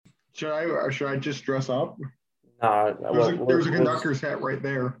Should I just dress up? There's a We'll conductor's hat right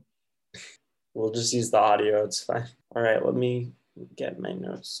there. we'll just use the audio. It's fine. All right, let me get my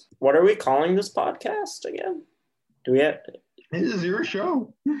notes. What are we calling this podcast again? Do we have? This is your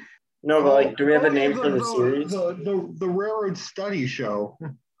show. No, but like, do we have a name for the the, series? the Railroad Study Show.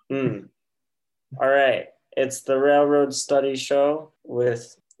 All right, it's the Railroad Study Show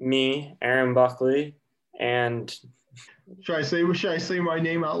with me, Aaron Buckley, and Should I say my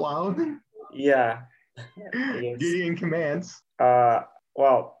name out loud? yeah, Gideon Commands.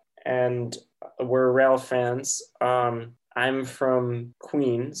 well, and we're rail fans. I'm from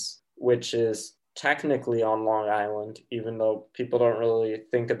Queens, which is technically on Long Island, even though people don't really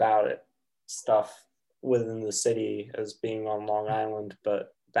think about it, stuff within the city as being on Long Island.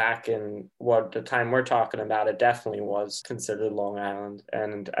 But back in the time we're talking about, it definitely was considered Long Island.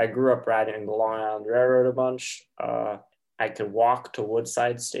 And I grew up riding the Long Island Railroad a bunch. I could walk to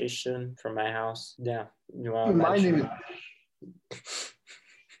Woodside Station from my house. Yeah. You want to My mention? name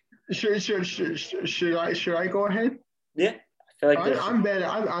is. Should I go ahead? Yeah. I feel like I'm bad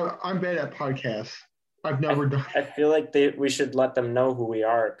at podcasts. I've never done. I feel like we should let them know who we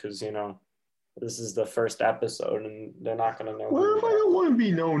are, because this is the first episode and they're not going to know. What if I don't want to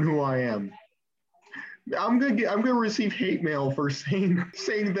be known who I am? I'm gonna receive hate mail for saying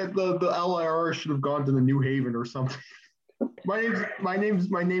that the LIRR should have gone to the New Haven or something. My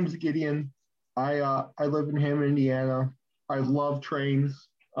name's Gideon. I live in Hammond, Indiana. I love trains.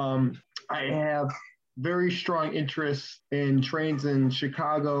 I have very strong interest in trains in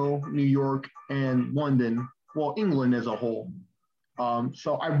Chicago, New York, and London. Well, England as a whole.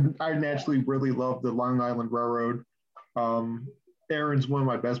 So I naturally really love the Long Island Railroad. Aaron's one of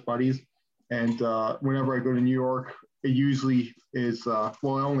my best buddies, and whenever I go to New York, it usually is it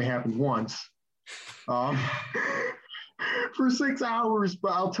only happened once. For 6 hours,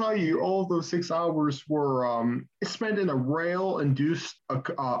 but I'll tell you, all of those 6 hours were spent in a rail-induced a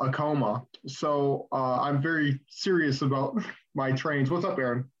coma. So I'm very serious about my trains. What's up,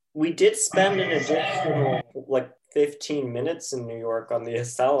 Aaron? We did spend an additional 15 minutes in New York on the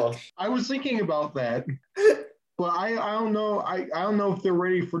Acela. I was thinking about that, but I don't know. I don't know if they're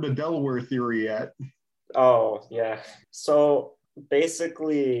ready for the Delaware theory yet. Oh yeah. So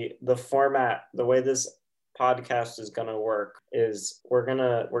basically, the format, the way this podcast is gonna work is we're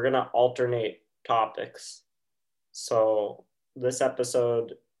gonna alternate topics. So this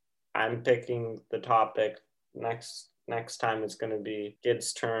episode, I'm picking the topic. Next time it's gonna be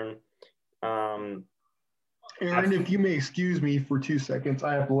Gid's turn. Aaron, if you may excuse me for 2 seconds,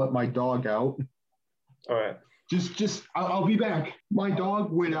 I have to let my dog out. All right. I'll be back. My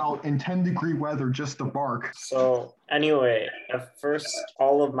dog went out in 10-degree weather just to bark. So anyway, at first,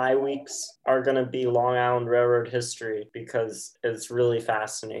 all of my weeks are going to be Long Island Railroad history because it's really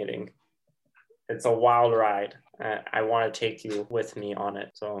fascinating. It's a wild ride. I want to take you with me on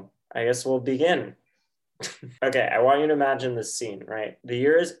it. So I guess we'll begin. Okay, I want you to imagine this scene, right? The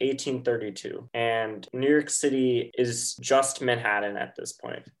year is 1832, and New York City is just Manhattan at this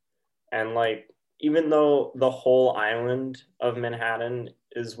point. And even though the whole island of Manhattan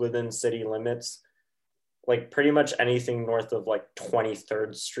is within city limits, pretty much anything north of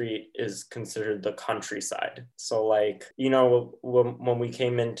 23rd Street is considered the countryside. So when we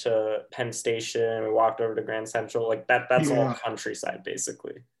came into Penn Station, we walked over to Grand Central, that's all countryside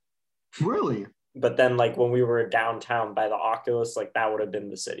basically. Really? But then when we were downtown by the Oculus, that would have been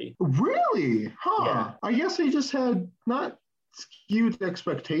the city. Really? Huh. Yeah. I guess they just had not skewed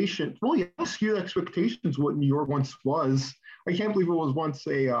expectations. Well, yeah, skewed expectations what New York once was. I can't believe it was once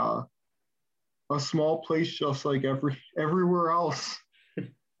a small place just like everywhere else.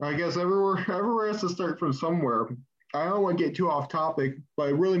 I guess everywhere has to start from somewhere. I don't want to get too off topic, but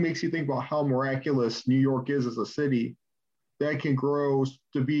it really makes you think about how miraculous New York is as a city that can grow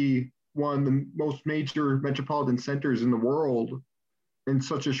to be one of the most major metropolitan centers in the world in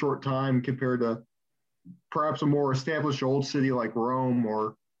such a short time compared to perhaps a more established old city like Rome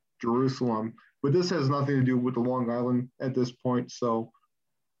or Jerusalem. But this has nothing to do with the Long Island at this point. So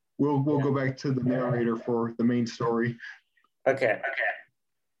we'll go back to the narrator for the main story. Okay.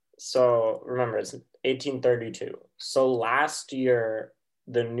 So remember, it's 1832. So last year,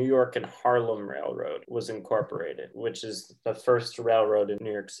 the New York and Harlem Railroad was incorporated, which is the first railroad in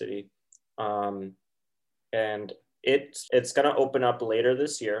New York City. And it's going to open up later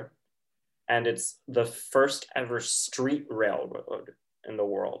this year. And it's the first ever street railroad in the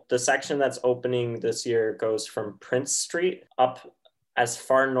world. The section that's opening this year goes from Prince Street up as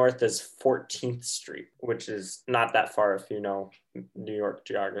far north as 14th Street, which is not that far if you know New York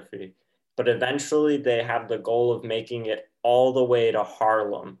geography. But eventually they have the goal of making it all the way to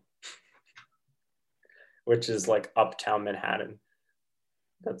Harlem. which is like uptown Manhattan.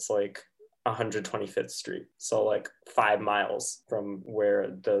 That's like 125th Street. So like 5 miles from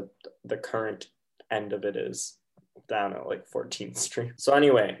where the current end of it is, down at like 14th Street. So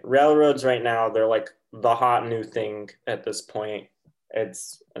anyway, railroads right now, they're like the hot new thing at this point.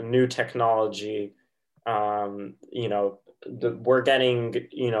 It's a new technology. We're getting,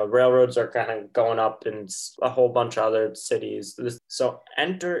 railroads are kind of going up in a whole bunch of other cities. So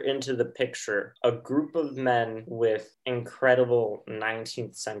enter into the picture a group of men with incredible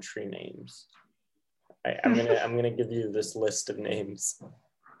 19th century names. I'm gonna give you this list of names: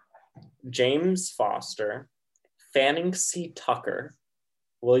 James Foster, Fanning C. Tucker,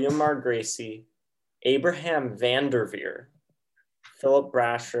 William R. Gracie, Abraham Vanderveer, Philip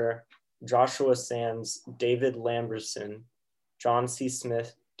Brasher, Joshua Sands, David Lamberson, John C.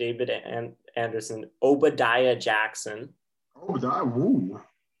 Smith, David Anderson, Obadiah Jackson,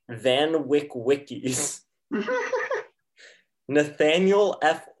 Van Wyck Wickies, Nathaniel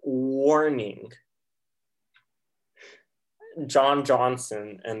F. Warning, John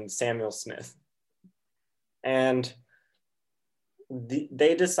Johnson, and Samuel Smith. And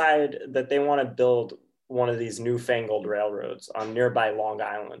they decide that they want to build one of these newfangled railroads on nearby Long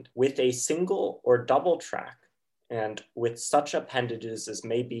Island with a single or double track, and with such appendages as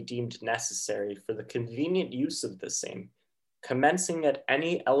may be deemed necessary for the convenient use of the same, commencing at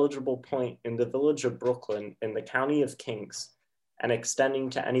any eligible point in the village of Brooklyn in the county of Kings, and extending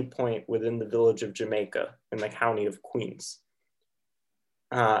to any point within the village of Jamaica in the county of Queens.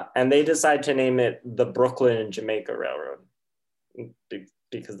 And they decide to name it the Brooklyn and Jamaica Railroad,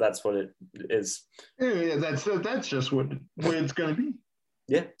 because that's what it is. Yeah, that's just what it's going to be.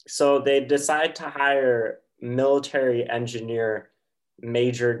 Yeah. So they decide to hire military engineer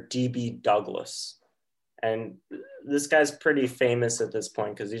Major D.B. Douglas. And this guy's pretty famous at this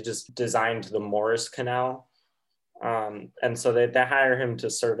point because he just designed the Morris Canal. And so they hire him to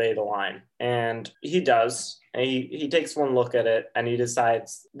survey the line. And he does. And he takes one look at it and he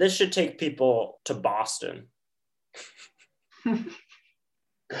decides this should take people to Boston. Can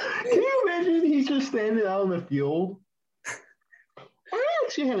you imagine he's just standing out in the field? I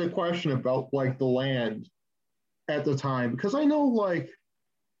actually had a question about like the land at the time, because I know like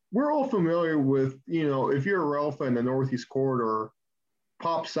we're all familiar with, if you're a rail fan, the Northeast Corridor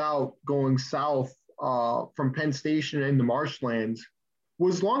pops out going south from Penn Station into marshlands.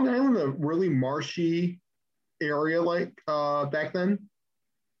 Was Long Island a really marshy area like back then?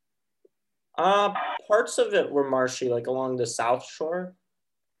 Parts of it were marshy, like along the South Shore.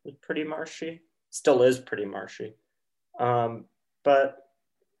 Was pretty marshy. Still is pretty marshy. But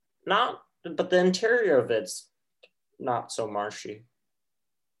the interior of it's not so marshy.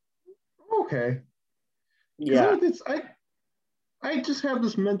 Okay. Yeah. I just have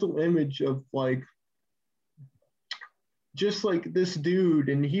this mental image of like just like this dude,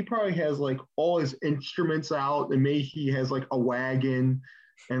 and he probably has like all his instruments out, and maybe he has like a wagon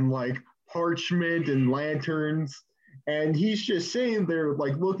and like parchment and lanterns. And he's just sitting there,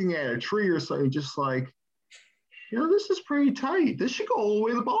 like looking at a tree or something, just like, this is pretty tight. This should go all the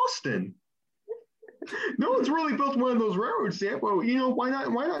way to Boston. No one's really built one of those railroads yet. Well, why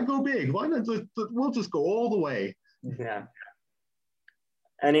not? Why not go big? Why not we'll just go all the way? Yeah.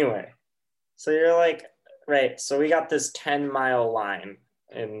 Anyway, so you're like, right. So we got this 10-mile line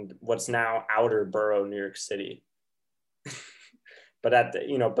in what's now outer borough, New York City. But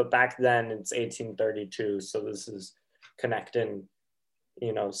but back then it's 1832. So this is connecting,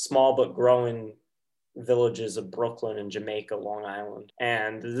 small but growing villages of Brooklyn and Jamaica, Long Island.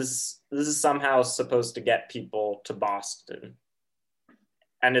 And this is somehow supposed to get people to Boston.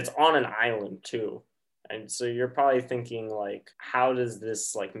 And it's on an island too. And so you're probably thinking like, how does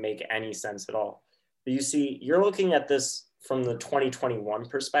this like make any sense at all? But you see, you're looking at this from the 2021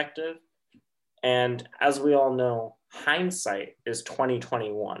 perspective. And as we all know, hindsight is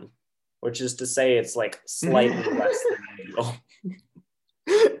 2021, which is to say it's like slightly less than ideal.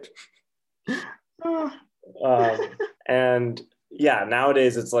 And yeah,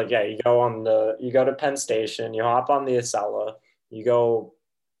 nowadays it's like, you go to Penn Station, you hop on the Acela, you go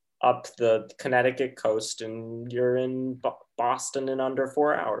up the Connecticut coast, and you're in Boston in under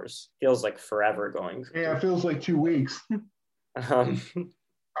 4 hours. Feels like forever going. Yeah, it feels like 2 weeks.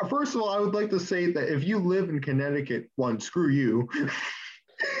 First of all, I would like to say that if you live in Connecticut, screw you.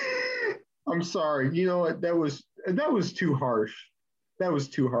 I'm sorry. You know what? That was too harsh. That was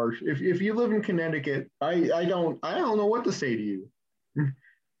too harsh. If you live in Connecticut, I don't know what to say to you.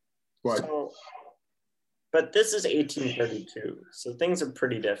 What? But this is 1832, so things are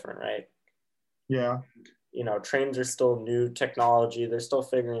pretty different, right? Yeah. Trains are still new technology. They're still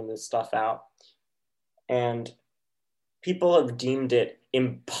figuring this stuff out. And people have deemed it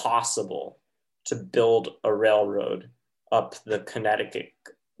impossible to build a railroad up the Connecticut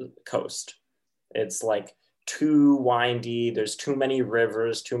coast. It's like too windy, there's too many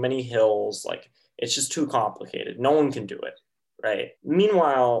rivers, too many hills, like it's just too complicated. No one can do it, right?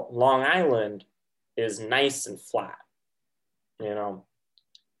 Meanwhile, Long Island is nice and flat, you know.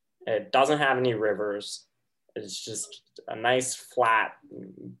 It doesn't have any rivers. It's just a nice flat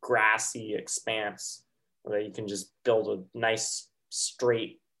grassy expanse that you can just build a nice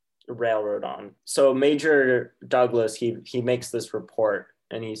straight railroad on. So Major Douglas, he makes this report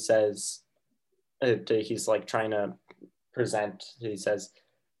and he says, he's like trying to present, he says,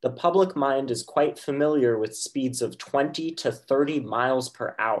 the public mind is quite familiar with speeds of 20 to 30 miles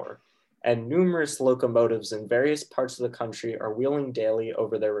per hour, and numerous locomotives in various parts of the country are wheeling daily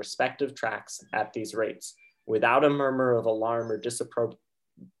over their respective tracks at these rates, without a murmur of alarm or disapprobation.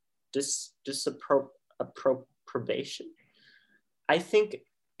 I think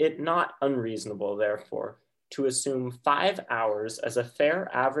it not unreasonable, therefore, to assume 5 hours as a fair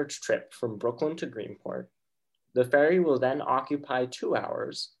average trip from Brooklyn to Greenport. The ferry will then occupy 2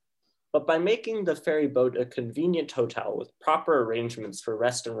 hours, but by making the ferry boat a convenient hotel with proper arrangements for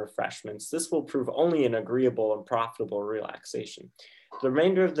rest and refreshments, this will prove only an agreeable and profitable relaxation. The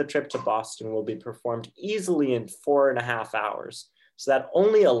remainder of the trip to Boston will be performed easily in 4.5 hours, so that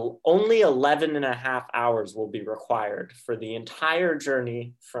only 11.5 hours will be required for the entire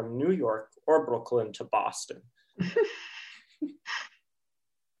journey from New York or Brooklyn to Boston.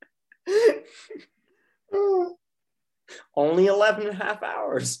 Only 11.5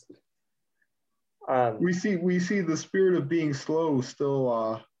 hours. We see the spirit of being slow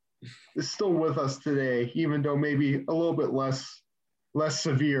still is still with us today, even though maybe a little bit less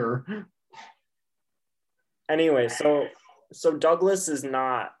severe. Anyway, so Douglas is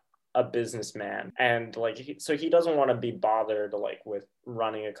not a businessman, and like so he doesn't want to be bothered like with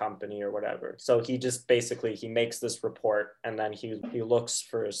running a company or whatever. So he just basically he makes this report, and then he looks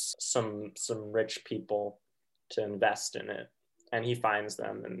for some rich people to invest in it, and he finds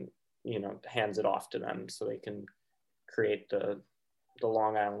them and hands it off to them so they can create the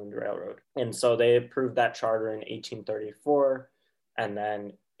Long Island Railroad. And so they approved that charter in 1834, and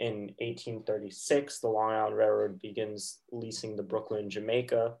then in 1836, the Long Island Railroad begins leasing the Brooklyn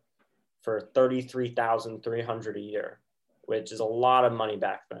Jamaica for $33,300 a year, which is a lot of money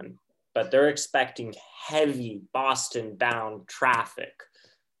back then. But they're expecting heavy Boston-bound traffic.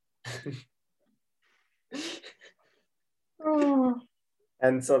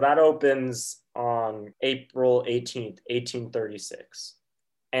 And so that opens on April 18th, 1836.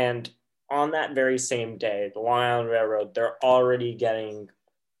 And on that very same day, the Long Island Railroad, they're already getting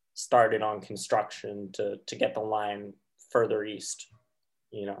started on construction to get the line further east,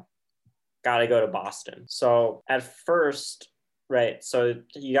 got to go to Boston. So at first, right, so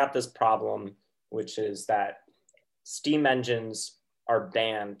you got this problem, which is that steam engines are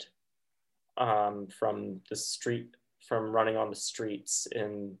banned from running on the streets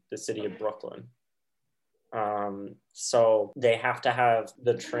in the city of Brooklyn. So they have to have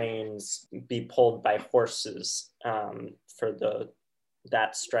the trains be pulled by horses for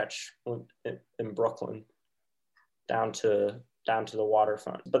that stretch in Brooklyn down to the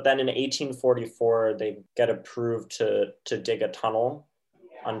waterfront. But then in 1844, they get approved to dig a tunnel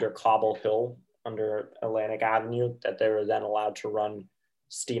under Cobble Hill, under Atlantic Avenue, that they were then allowed to run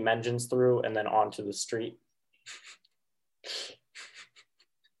steam engines through and then onto the street.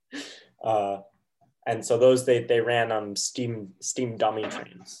 And so those they ran steam dummy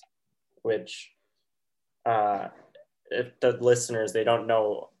trains, which if the listeners, they don't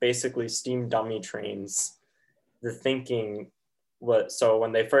know, basically steam dummy trains, the thinking was, so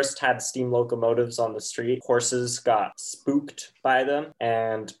when they first had steam locomotives on the street, horses got spooked by them,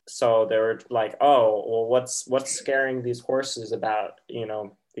 and so they were like, oh well, what's scaring these horses about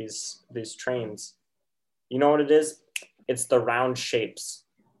these trains? You know what it is? It's the round shapes.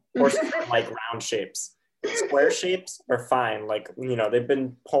 Horses don't like round shapes. Square shapes are fine. Like, they've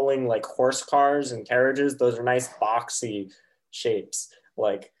been pulling like horse cars and carriages. Those are nice boxy shapes.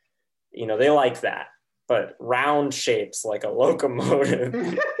 Like, they like that. But round shapes like a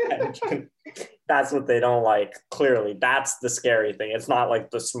locomotive engine, that's what they don't like. Clearly, that's the scary thing. It's not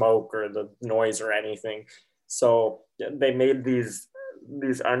like the smoke or the noise or anything. So they made these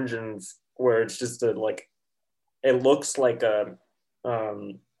engines where it's just it looks like a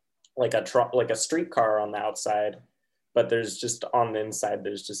truck, like a streetcar on the outside, but there's just on the inside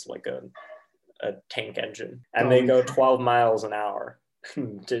there's just like a tank engine, and they go 12 miles an hour.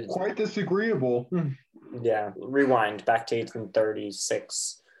 Quite disagreeable. Yeah, rewind back to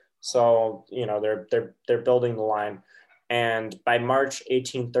 1836. So, they're building the line. And by March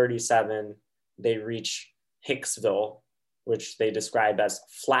 1837, they reach Hicksville, which they describe as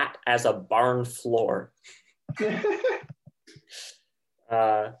flat as a barn floor.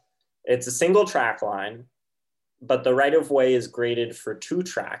 It's a single track line, but the right-of-way is graded for 2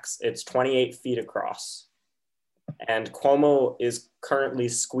 tracks. It's 28 feet across. And Cuomo is currently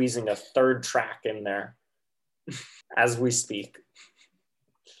squeezing a 3rd track in there as we speak.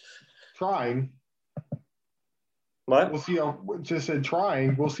 Trying. What? We'll see how, just said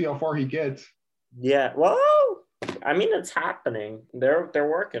trying. We'll see how far he gets. Yeah, well, I mean, it's happening. They're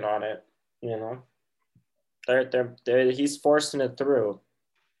working on it, He's forcing it through.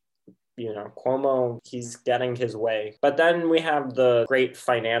 Cuomo, he's getting his way. But then we have the great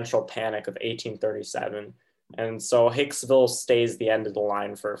financial panic of 1837. And so Hicksville stays the end of the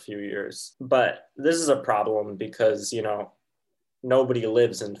line for a few years. But this is a problem because, nobody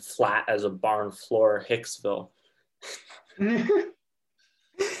lives in flat as a barn floor Hicksville.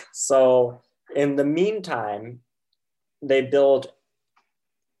 So in the meantime, they build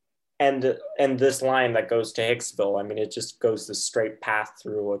and this line that goes to Hicksville, I mean, it just goes this straight path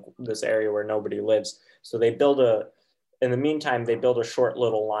through this area where nobody lives. So in the meantime, they build a short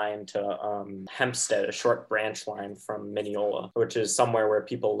little line to Hempstead, a short branch line from Mineola, which is somewhere where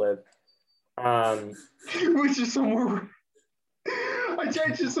people live. Which is somewhere. I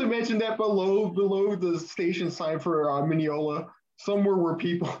just imagine that below the station sign for Mineola, somewhere where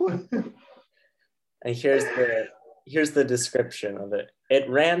people live. And here's the description of it. It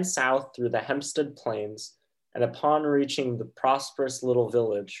ran south through the Hempstead Plains, and upon reaching the prosperous little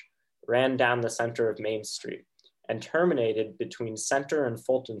village, ran down the center of Main Street, and terminated between Center and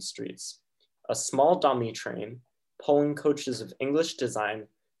Fulton Streets. A small dummy train, pulling coaches of English design,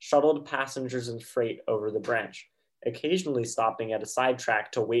 shuttled passengers and freight over the branch, occasionally stopping at a side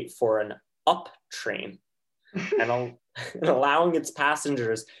track to wait for an up train, and allowing its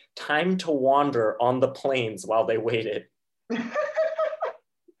passengers time to wander on the plains while they waited.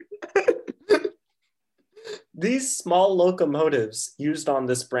 These small locomotives used on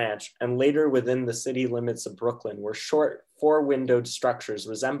this branch and later within the city limits of Brooklyn were short 4-windowed structures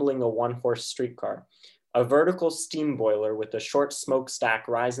resembling a 1-horse streetcar. A vertical steam boiler with a short smokestack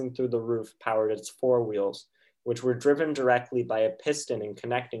rising through the roof powered its 4 wheels, which were driven directly by a piston and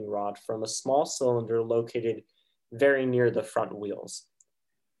connecting rod from a small cylinder located very near the front wheels.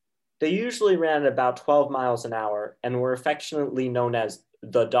 They usually ran at about 12 miles an hour and were affectionately known as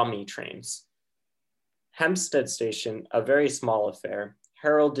the dummy trains. Hempstead Station, a very small affair,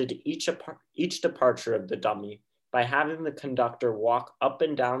 heralded each departure of the dummy by having the conductor walk up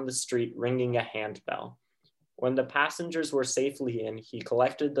and down the street ringing a handbell. When the passengers were safely in, he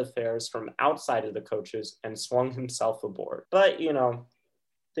collected the fares from outside of the coaches and swung himself aboard. But, the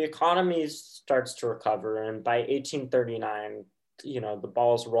economy starts to recover, and by 1839, the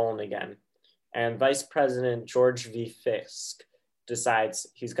ball's rolling again. And Vice President George V. Fisk decides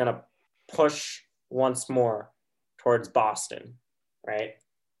he's going to push once more towards Boston, right?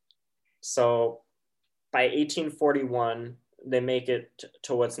 So by 1841, they make it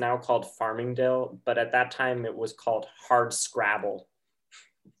to what's now called Farmingdale, but at that time it was called Hard Scrabble.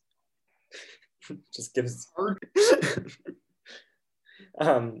 Just gives...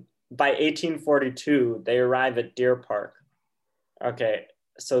 By 1842, they arrive at Deer Park. Okay,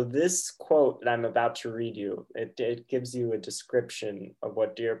 so this quote that I'm about to read you, it gives you a description of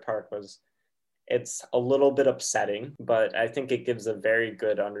what Deer Park was. It's a little bit upsetting, but I think it gives a very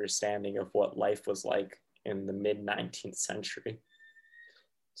good understanding of what life was like in the mid-19th century.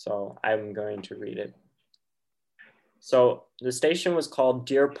 So I'm going to read it. So the station was called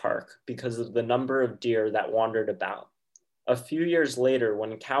Deer Park because of the number of deer that wandered about. A few years later,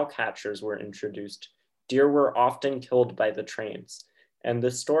 when cow catchers were introduced, deer were often killed by the trains. And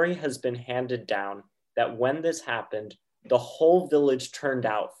the story has been handed down that when this happened, the whole village turned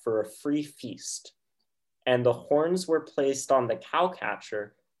out for a free feast. And the horns were placed on the cow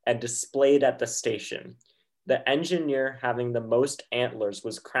catcher and displayed at the station. The engineer having the most antlers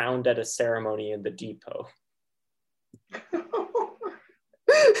was crowned at a ceremony in the depot.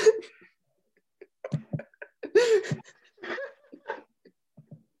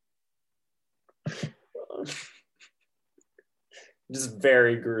 Just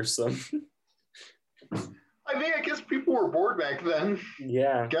very gruesome. I guess people were bored back then.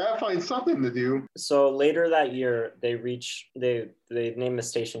 Yeah. Gotta find something to do. So later that year, they name a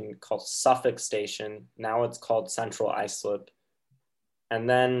station called Suffolk Station. Now it's called Central Islip. And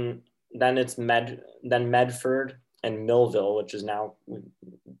then it's Medford and Millville, which is now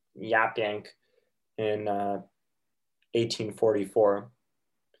Yap Yank in 1844.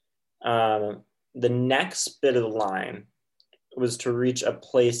 The next bit of the line was to reach a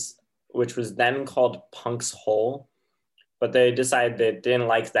place which was then called Punk's Hole, but they decided they didn't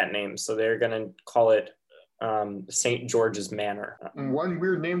like that name, so they're going to call it St. George's Manor. One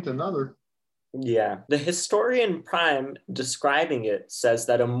weird name to another. Yeah. The historian Prime describing it says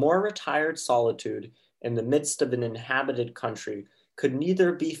that a more retired solitude in the midst of an inhabited country could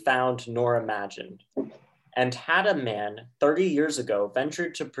neither be found nor imagined. And had a man 30 years ago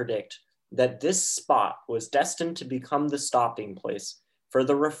ventured to predict that this spot was destined to become the stopping place for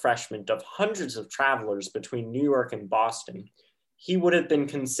the refreshment of hundreds of travelers between New York and Boston, he would have been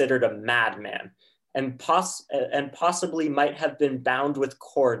considered a madman and possibly might have been bound with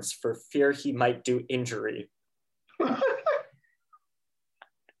cords for fear he might do injury.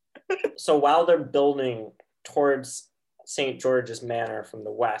 So while they're building towards St. George's Manor from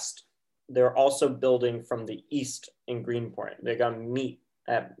the west, they're also building from the east in Greenport. They're going to meet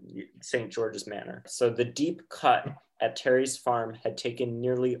at St. George's Manor. So the deep cut at Terry's farm had taken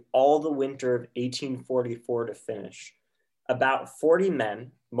nearly all the winter of 1844 to finish. About 40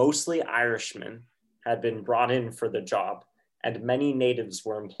 men, mostly Irishmen, had been brought in for the job, and many natives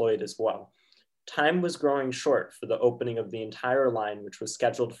were employed as well. Time was growing short for the opening of the entire line, which was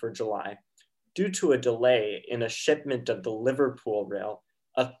scheduled for July. Due to a delay in a shipment of the Liverpool rail,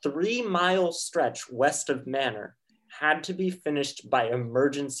 a 3-mile stretch west of Manor had to be finished by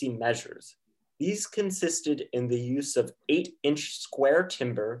emergency measures. These consisted in the use of 8-inch square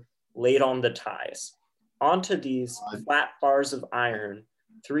timber laid on the ties. Onto these flat bars of iron,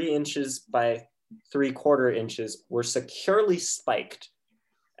 3 inches by 3/4 inches, were securely spiked,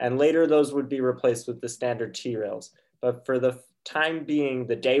 and later those would be replaced with the standard T-rails. But for the time being,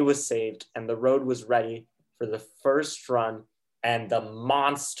 the day was saved and the road was ready for the first run and the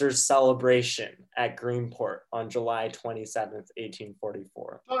monster celebration at Greenport on July 27th,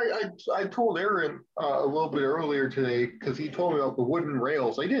 1844. I told Aaron a little bit earlier today because he told me about the wooden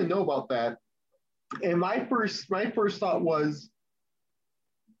rails. I didn't know about that. And my first thought was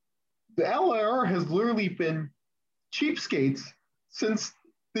the LIRR has literally been cheapskates since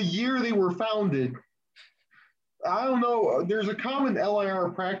the year they were founded. I don't know. There's a common LIR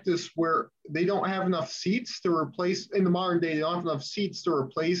practice where they don't have enough seats to replace, in the modern day, they don't have enough seats to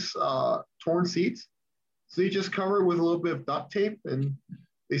replace torn seats. So they just cover it with a little bit of duct tape and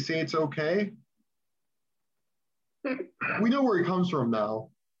they say it's okay. We know where it comes from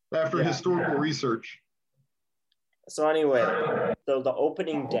now after historical research. So anyway, so the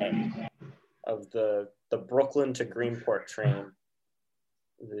opening day of the Brooklyn to Greenport train,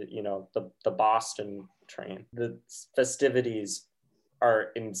 the Boston train, the festivities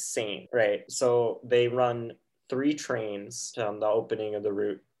are insane, right? So they run 3 trains on the opening of the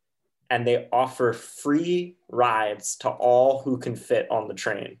route, and they offer free rides to all who can fit on the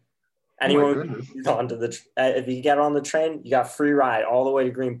train. Anyone if you get on the train, you got free ride all the way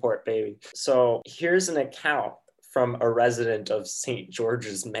to Greenport, baby. So here's an account from a resident of St.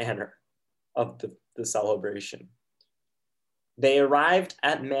 George's Manor of the celebration. They arrived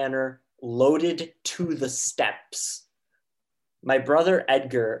at Manor loaded to the steps. My brother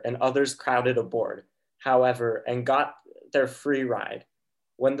Edgar and others crowded aboard, however, and got their free ride.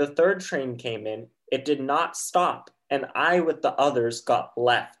 When the 3rd train came in, it did not stop, and I with the others got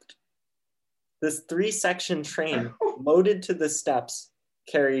left. This 3-section train loaded to the steps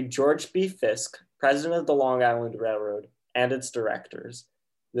carried George B. Fisk, president of the Long Island Railroad, and its directors,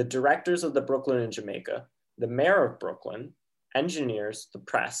 the directors of the Brooklyn and Jamaica, the mayor of Brooklyn, engineers, the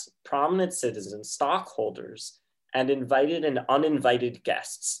press, prominent citizens, stockholders, and invited and uninvited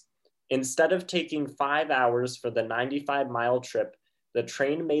guests. Instead of taking 5 hours for the 95-mile trip, the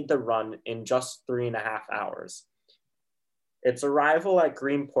train made the run in just 3.5 hours. Its arrival at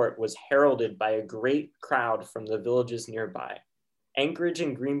Greenport was heralded by a great crowd from the villages nearby. Anchorage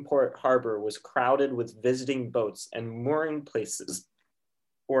in Greenport Harbor was crowded with visiting boats, and mooring places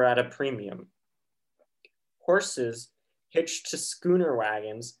were at a premium. Horses hitched to schooner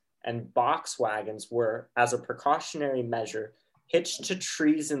wagons and box wagons were, as a precautionary measure, hitched to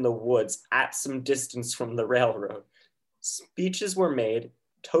trees in the woods at some distance from the railroad. Speeches were made,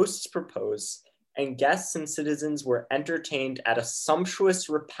 toasts proposed, and guests and citizens were entertained at a sumptuous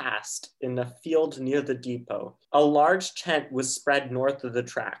repast in a field near the depot. A large tent was spread north of the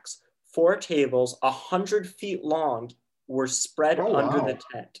tracks. 4 tables, 100 feet long, were spread under the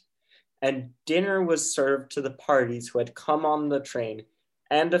tent, and dinner was served to the parties who had come on the train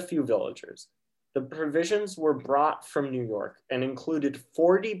and a few villagers. The provisions were brought from New York and included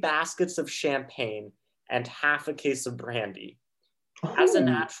 40 baskets of champagne and half a case of brandy. As a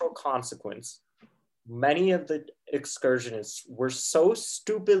natural consequence, many of the excursionists were so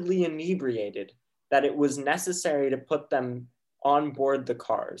stupidly inebriated that it was necessary to put them on board the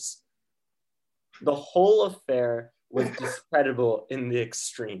cars. The whole affair was discreditable in the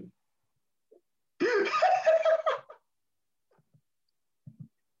extreme. It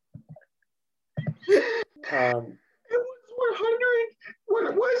was 100.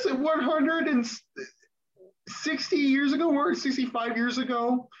 What was it? 160 years ago, or 65 years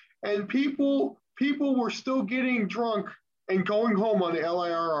ago, and people were still getting drunk and going home on the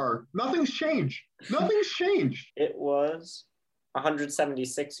LIRR. Nothing's changed. Nothing's changed. It was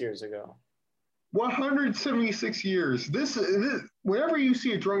 176 years ago. 176 years. This, whenever you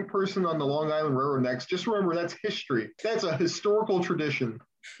see a drunk person on the Long Island Railroad next, just remember that's history. That's a historical tradition.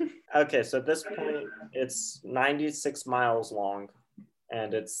 Okay, so at this point, it's 96 miles long,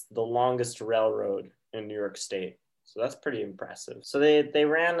 and it's the longest railroad in New York State. So that's pretty impressive. So they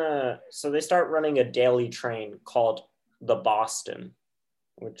start running a daily train called the Boston,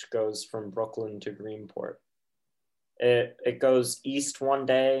 which goes from Brooklyn to Greenport. It goes east one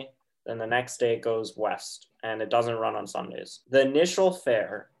day, then the next day it goes west, and it doesn't run on Sundays. The initial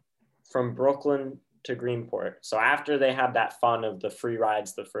fare from Brooklyn to Greenport, so after they had that fun of the free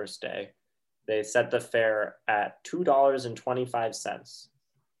rides the first day, they set the fare at $2.25.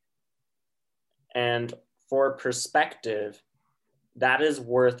 And for perspective, that is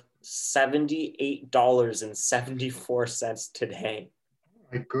worth $78.74 today.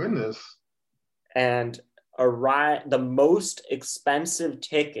 My goodness. And the most expensive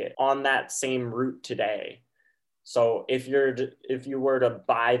ticket on that same route today. So if you were to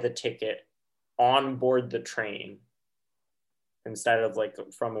buy the ticket on board the train instead of like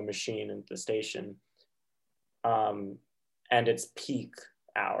from a machine at the station, and it's peak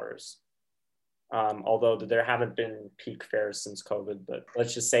hours. Although there haven't been peak fares since COVID, but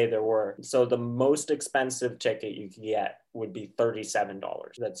let's just say there were. So the most expensive ticket you could get would be $37,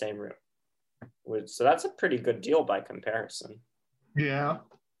 that same route. So that's a pretty good deal by comparison. Yeah.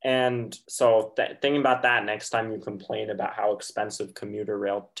 And so thinking about that next time you complain about how expensive commuter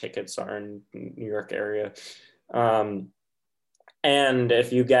rail tickets are in New York area. And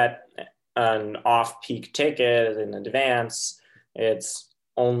if you get an off-peak ticket in advance, it's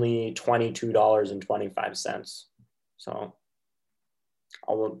only $22.25. So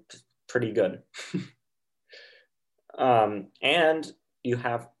pretty good. And you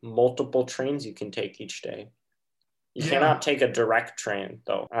have multiple trains you can take each day. You cannot take a direct train,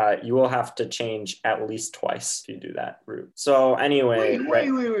 though. You will have to change at least twice if you do that route. So anyway... Wait.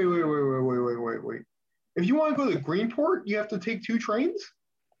 If you want to go to Greenport, you have to take 2 trains?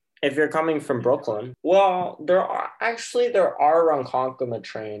 If you're coming from Brooklyn. Well, there are Ronkonkoma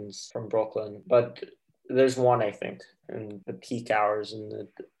trains from Brooklyn, but there's one, I think, in the peak hours, in the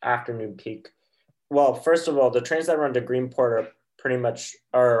afternoon peak. Well, first of all, the trains that run to Greenport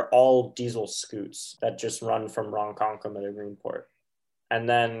are all diesel scoots that just run from Ronkonkoma to Greenport. And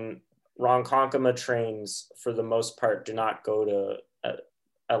then Ronkonkoma trains, for the most part, do not go to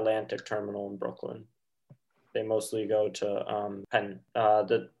Atlantic Terminal in Brooklyn. They mostly go to Penn.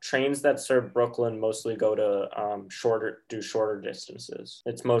 The trains that serve Brooklyn mostly go to shorter distances.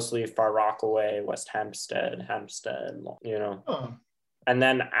 It's mostly Far Rockaway, West Hempstead, you know. Oh. And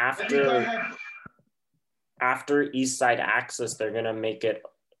then after East Side Access, they're going to make it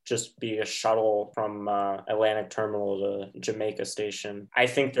just be a shuttle from Atlantic Terminal to Jamaica Station. I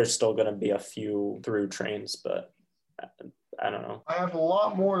think there's still going to be a few through trains, but I don't know. I have a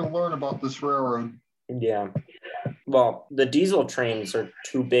lot more to learn about this railroad. Yeah. Well, the diesel trains are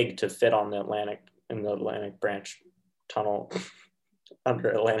too big to fit on the Atlantic branch tunnel under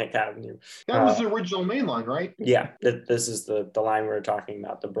Atlantic Avenue. That was the original main line, right? Yeah, this is the line we were talking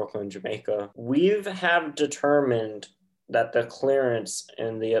about, the Brooklyn, Jamaica. We have determined that the clearance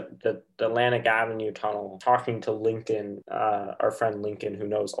in the Atlantic Avenue tunnel, talking to Lincoln, our friend Lincoln, who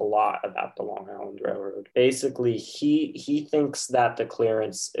knows a lot about the Long Island Railroad, basically he thinks that the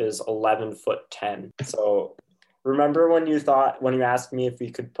clearance is 11 foot 10. So remember when you asked me if we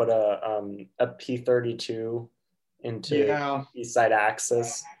could put a P32 into East Side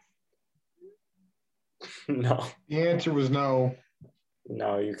Access? No. The answer was no.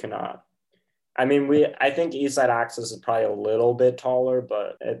 No, you cannot. I mean, I think East Side Access is probably a little bit taller,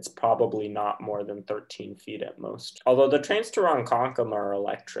 but it's probably not more than 13 feet at most. Although the trains to Ronkonkoma are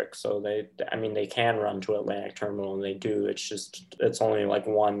electric, so they can run to Atlantic Terminal, and they do. It's only like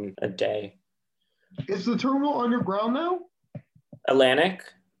one a day. Is the terminal underground now? Atlantic?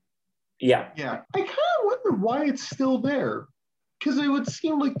 Yeah. Yeah. I kind of wonder why it's still there. Because it would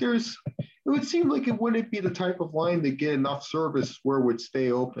seem like there's It would seem like it wouldn't be the type of line that get enough service where it would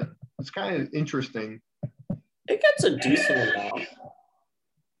stay open. It's kind of interesting. It gets a decent amount.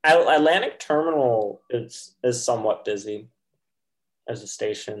 Atlantic Terminal is somewhat busy as a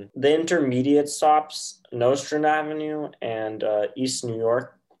station. The intermediate stops, Nostrand Avenue and East New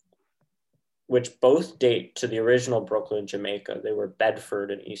York, which both date to the original Brooklyn, Jamaica. They were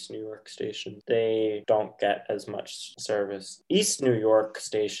Bedford and East New York station. They don't get as much service. East New York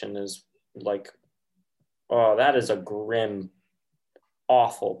station is like, oh, that is a grim,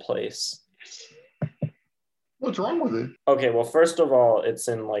 awful place. What's wrong with it? Okay, well, first of all, it's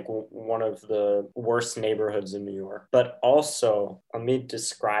in like one of the worst neighborhoods in New York. But also, let me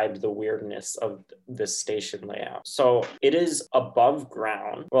describe the weirdness of this station layout. So it is above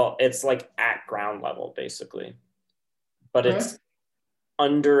ground. Well, it's like at ground level, basically. But it's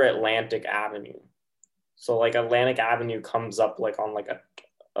under Atlantic Avenue. So like Atlantic Avenue comes up like on like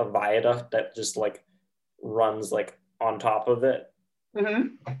a viaduct that just like runs like on top of it.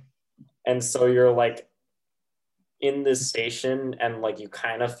 Mm-hmm. And so you're like in this station and like you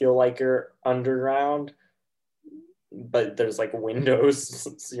kind of feel like you're underground, but there's like windows,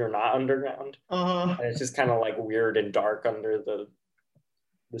 so you're not underground. And it's just kind of like weird and dark under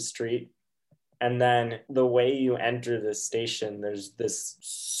the street. And then the way you enter the station, there's this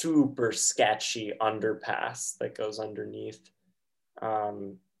super sketchy underpass that goes underneath.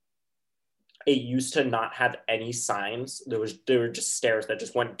 It used to not have any signs. There were just stairs that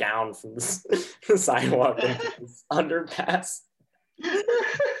just went down from the sidewalk into this underpass.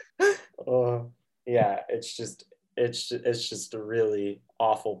 Yeah, it's just a really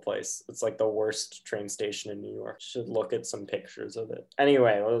awful place. It's like the worst train station in New York. Should look at some pictures of it.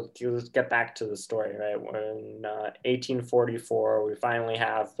 Anyway, let's get back to the story, right? In 1844, we finally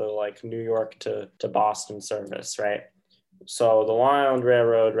have the like New York to Boston service, right? So the Long Island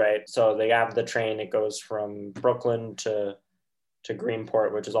Railroad, right? So they have the train. It goes from Brooklyn to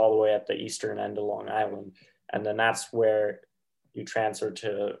Greenport, which is all the way at the eastern end of Long Island. And then that's where you transfer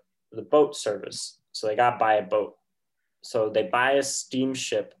to the boat service. So they got to buy a boat. So they buy a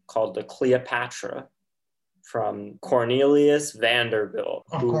steamship called the Cleopatra from Cornelius Vanderbilt.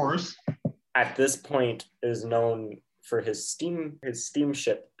 Of course. At this point is known for his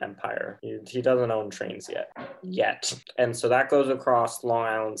steamship empire. He doesn't own trains yet. And so that goes across Long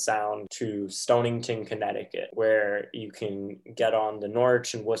Island Sound to Stonington, Connecticut, where you can get on the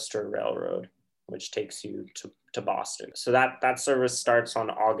Norwich and Worcester Railroad, which takes you to Boston. So that service starts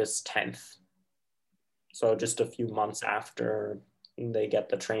on August 10th. So just a few months after they get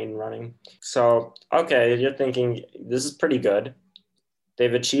the train running. So, okay, you're thinking, this is pretty good.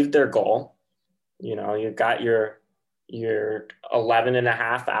 They've achieved their goal. You know, you got your 11 and a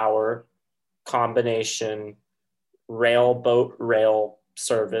half hour combination rail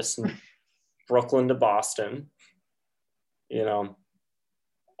service in Brooklyn to Boston. You know,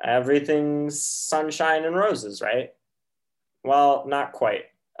 everything's sunshine and roses, right? Well, not quite,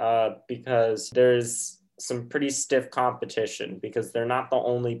 because there's some pretty stiff competition, because they're not the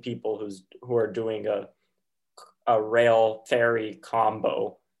only people who are doing a rail ferry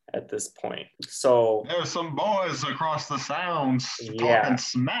combo at this point. So there's some boys across the sound talking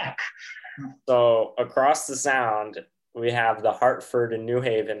smack. So across the sound, we have the Hartford and New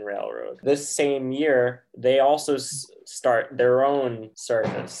Haven Railroad. This same year, they also start their own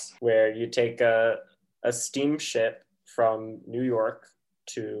service where you take a steamship from New York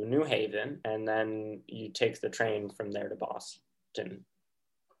to New Haven, and then you take the train from there to Boston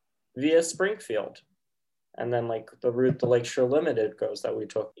via Springfield. And then like the route the Lakeshore Limited goes that we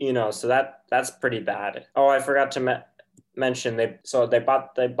took, you know, so that's pretty bad. Oh, I forgot to mention they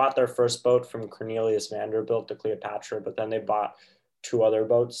bought their first boat from Cornelius Vanderbilt, the Cleopatra, but then they bought two other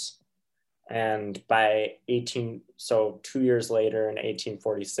boats. And by 2 years later in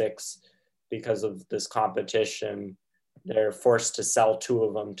 1846, because of this competition, they're forced to sell two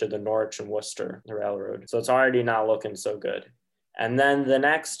of them to the Norwich and Worcester Railroad. So it's already not looking so good. And then the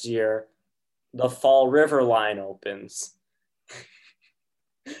next year, the Fall River line opens.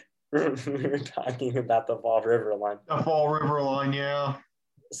 We were talking about the Fall River line. The Fall River line, yeah.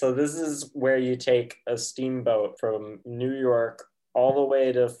 So this is where you take a steamboat from New York all the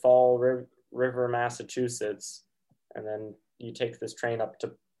way to Fall River, Massachusetts, and then you take this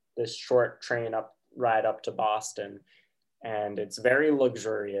short train ride up to Boston, and it's very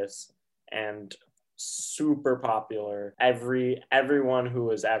luxurious and super popular. Everyone who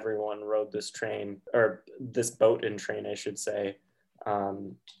was everyone rode this train, or this boat and train, I should say.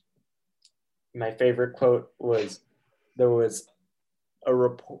 My favorite quote was, there was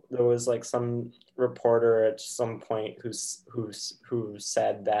there was like some reporter at some point who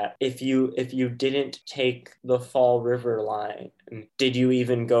said that if you didn't take the Fall River line, did you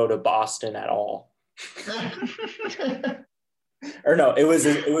even go to Boston at all? Or no, it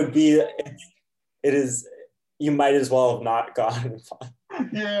would be it is you might as well have not gone.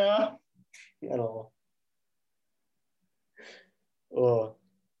 Yeah. At all. Oh.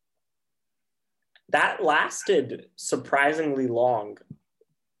 That lasted surprisingly long.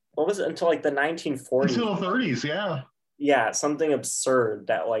 What was it, until like the 1940s? Until the 30s, yeah. Yeah, something absurd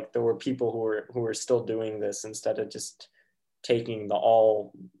that like there were people who were still doing this instead of just taking the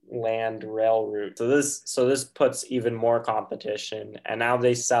all land rail route. So this puts even more competition, and now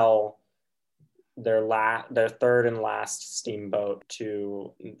they sell their third and last steamboat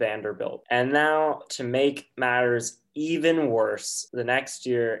to Vanderbilt. And now, to make matters even worse, the next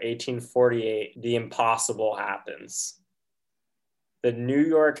year, 1848, the impossible happens. The New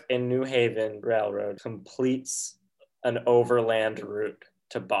York and New Haven Railroad completes an overland route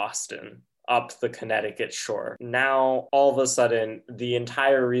to Boston up the Connecticut shore. Now, all of a sudden, the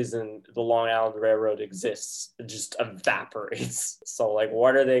entire reason the Long Island Railroad exists just evaporates. So, like,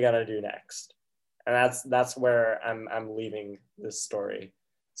 what are they gonna do next? And that's where I'm leaving this story.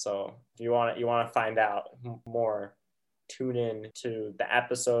 So if you want to find out more, tune in to the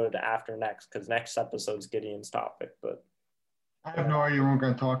episode after next, because next episode's Gideon's topic. But I have no idea what we're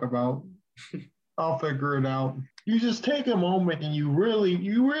going to talk about. I'll figure it out. You just take a moment and you really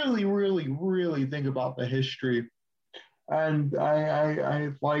think about the history. And I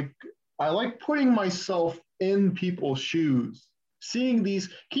like putting myself in people's shoes. Seeing these,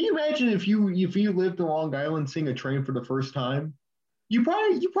 can you imagine if you lived in Long Island seeing a train for the first time? You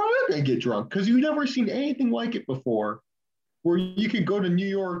probably not gonna get drunk because you've never seen anything like it before. Where you could go to New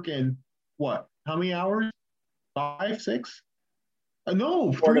York in what? How many hours? 5, 6?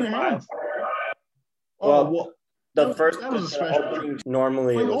 No, 3.5. Well, the first that was a special train.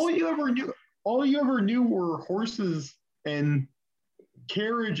 Normally, like all you ever knew were horses and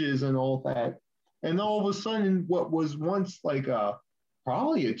carriages and all that. And all of a sudden, what was once like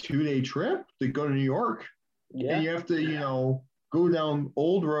probably a 2-day trip to go to New York, and you have to, go down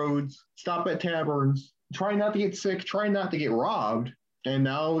old roads, stop at taverns, try not to get sick, try not to get robbed. And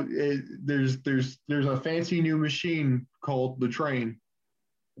now there's a fancy new machine called the train.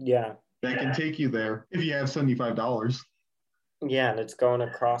 Yeah, that can take you there if you have $75. Yeah, and it's going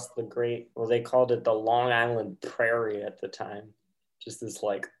across they called it the Long Island Prairie at the time, just this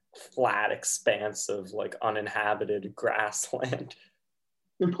like flat expanse of like uninhabited grassland.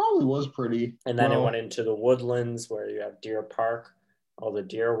 It probably was pretty. And then it went into the woodlands where you have Deer Park, all the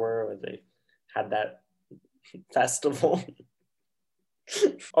deer where they had that festival.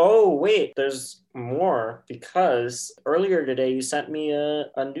 Oh, wait, there's more, because earlier today you sent me a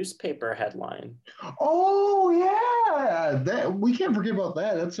newspaper headline. Oh, yeah. We can't forget about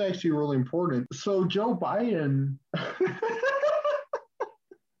that. That's actually really important. So Joe Biden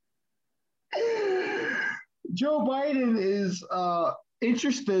is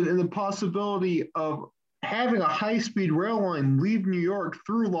interested in the possibility of having a high-speed rail line leave New York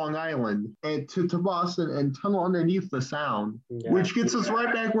through Long Island and to Boston and tunnel underneath the Sound, which gets us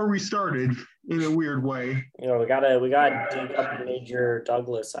right back where we started in a weird way. We gotta dig up Major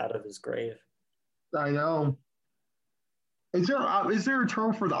Douglas out of his grave. I know. Is there a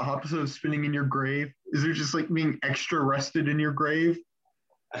term for the opposite of spinning in your grave? Is there just like being extra rested in your grave?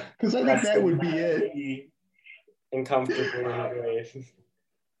 Because I think that would be it. And comfortably in your grave.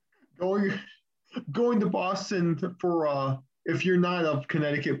 Going to Boston for if you're not of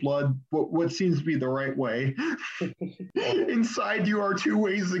Connecticut blood, what seems to be the right way. Inside you are 2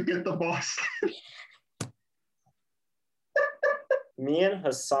 ways to get to Boston. Me and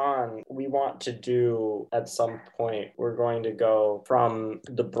Hassan, we want to do at some point, we're going to go from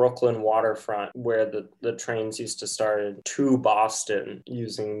the Brooklyn waterfront where the trains used to start to Boston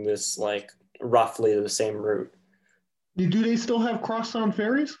using this like roughly the same route. Do they still have crosstown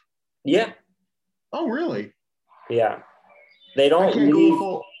ferries? Yeah. Oh, really? Yeah. They don't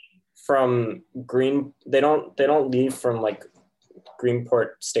leave from they don't leave from like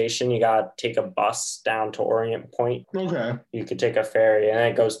Greenport Station. You got to take a bus down to Orient Point. Okay. You could take a ferry and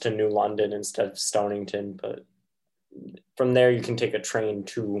it goes to New London instead of Stonington, but from there you can take a train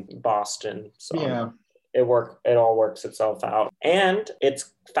to Boston. So yeah. It all works itself out. And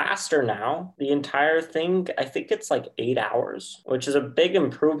it's faster now. The entire thing, I think it's like 8 hours, which is a big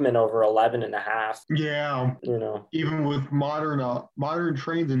improvement over 11 and a half. Yeah. Even with modern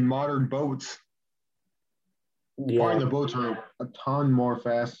trains and modern boats. Yeah. Probably the boats are a ton more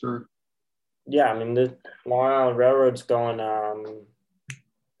faster. Yeah, I mean, the Long Island Railroad's going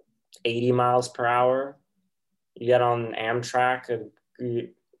 80 miles per hour. You get on Amtrak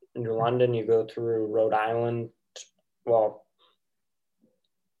in London, you go through Rhode Island. Well,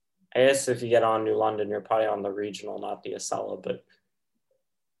 I guess if you get on New London, you're probably on the regional, not the Acela. But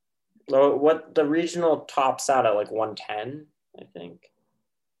what the regional tops out at like 110, I think.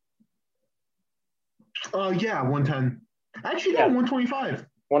 Yeah, 110. Actually, Yeah. no, 125.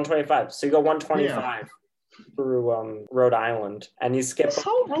 125. So you go 125 through Rhode Island, and you skip. Does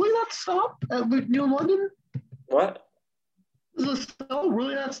Acela really not stop at New London? What? Does Acela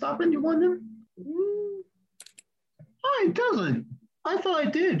really not stop in New London? Oh, it doesn't. I thought I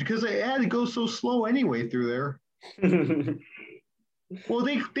did because I had to go so slow anyway through there. Well,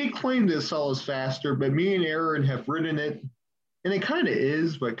 they claim this Acela is faster, but me and Aaron have ridden it, and it kind of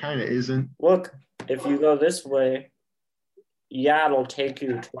is, but kind of isn't. Look, if you go this way, yeah, it'll take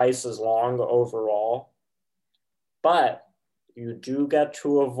you twice as long overall, but you do get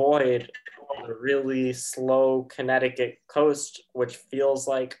to avoid the really slow Connecticut coast, which feels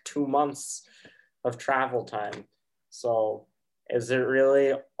like 2 months of travel time. So is it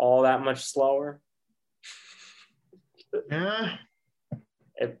really all that much slower? Yeah.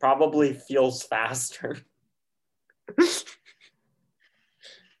 It probably feels faster.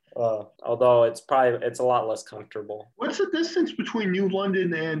 Although it's a lot less comfortable. What's the distance between New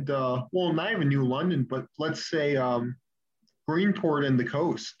London and well, not even New London, but let's say Greenport and the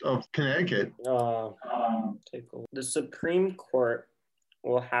coast of Connecticut? The Supreme Court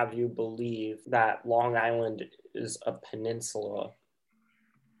will have you believe that Long Island is a peninsula,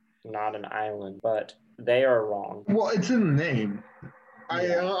 not an island, but they are wrong. Well, it's in the name.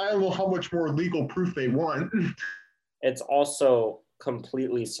 Yeah. I don't know how much more legal proof they want. It's also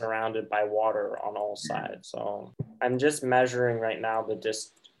completely surrounded by water on all sides. So I'm just measuring right now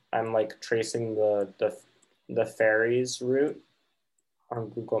I'm like tracing the ferries route on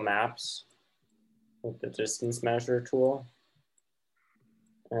Google Maps with the distance measure tool.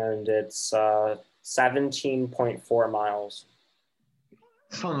 And it's 17.4 miles.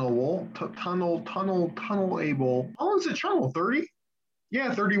 Tunnelable. How long is the tunnel? 30?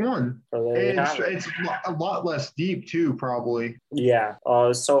 Yeah, 31. So It's a lot less deep too, probably. Yeah. Oh, it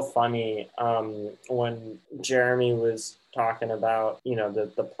was so funny when Jeremy was talking about,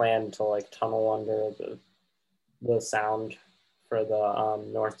 the plan to like tunnel under the sound for the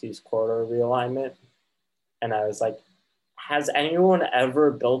Northeast Corridor realignment. And I was like, has anyone ever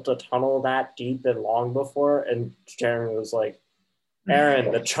built a tunnel that deep and long before? And Jeremy was like,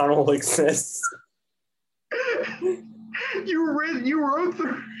 Aaron, the tunnel exists. You rode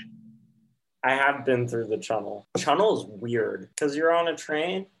through. I have been through the tunnel. Tunnel is weird because you're on a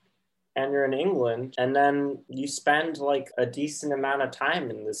train and you're in England, and then you spend like a decent amount of time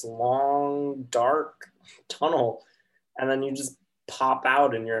in this long, dark tunnel, and then you just pop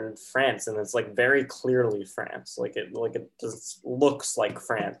out and you're in France, and it's like very clearly France. Like it just looks like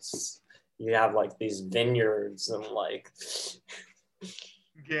France. You have like these vineyards and like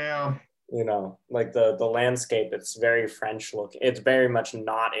Yeah. Like the landscape, it's very French looking. It's very much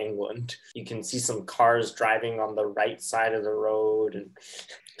not England. You can see some cars driving on the right side of the road, and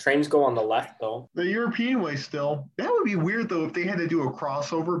trains go on the left though. The European way still. That would be weird though if they had to do a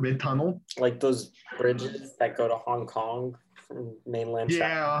crossover mid-tunnel. Like those bridges that go to Hong Kong from mainland China.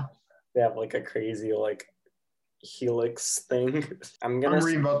 Yeah. They have like a crazy like helix thing. I'm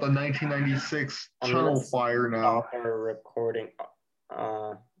reading about the 1996 tunnel fire now. Stop our recording.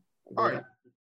 All right.